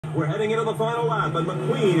We're heading into the final lap, and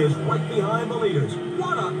McQueen is right behind the leaders.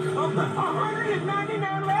 What a comeback!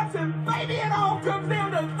 199 laps, and baby, it all comes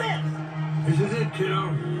down to this. This is it,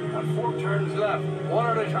 kiddo. Got 4 turns left,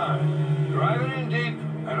 one at a time. Drive it in deep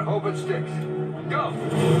and hope it sticks. Go!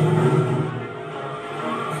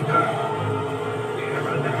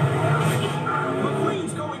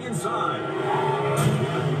 McQueen's going inside.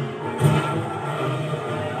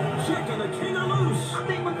 Chicken, the king are loose. I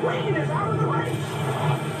think McQueen is out of the race.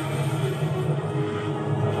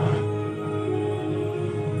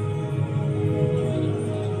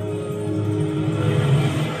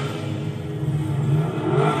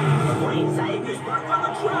 McQueen saved He's it. back on the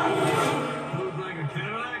track. Moves like a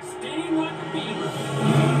Cadillac, steam like a beaver.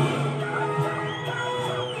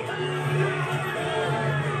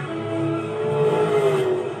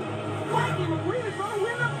 Mikey McQueen is going to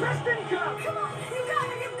win the Piston Cup. Come on,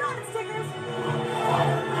 you've got it, Stickers.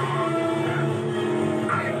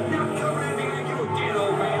 I'm not covering anything that you did,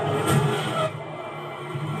 old man.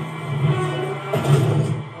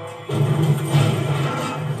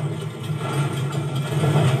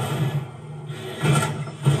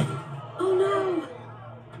 Oh no.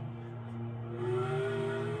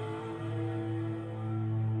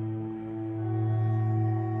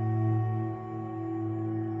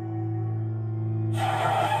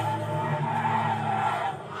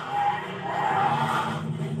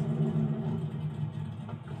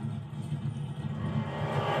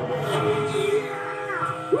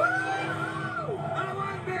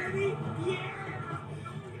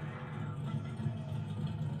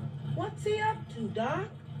 What's he up to, Doc?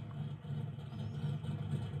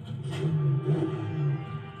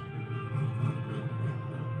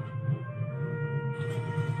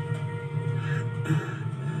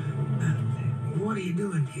 What are you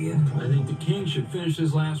doing, kid? I think the king should finish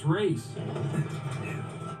his last race.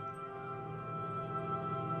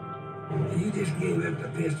 You just gave up the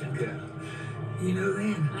Piston Cup. You know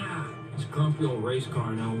that? Ah, this grumpy old race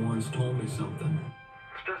car now once told me something.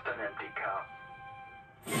 It's just an empty cup.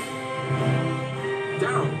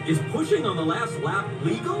 Darrell, is pushing on the last lap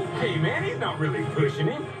legal? Hey, man, he's not really pushing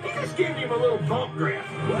him. He just gave him a little bump draft.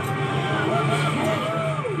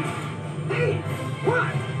 Hey,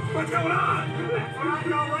 what? What's going on? That's what I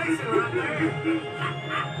call racing right there.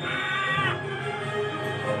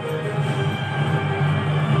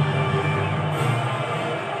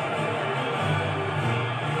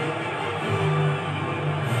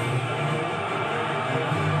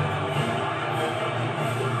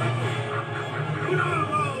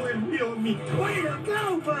 Way to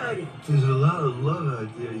go, buddy! There's a lot of love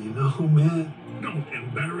out there, you know, man. Don't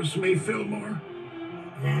embarrass me, Fillmore.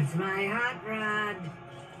 That's my hot rod.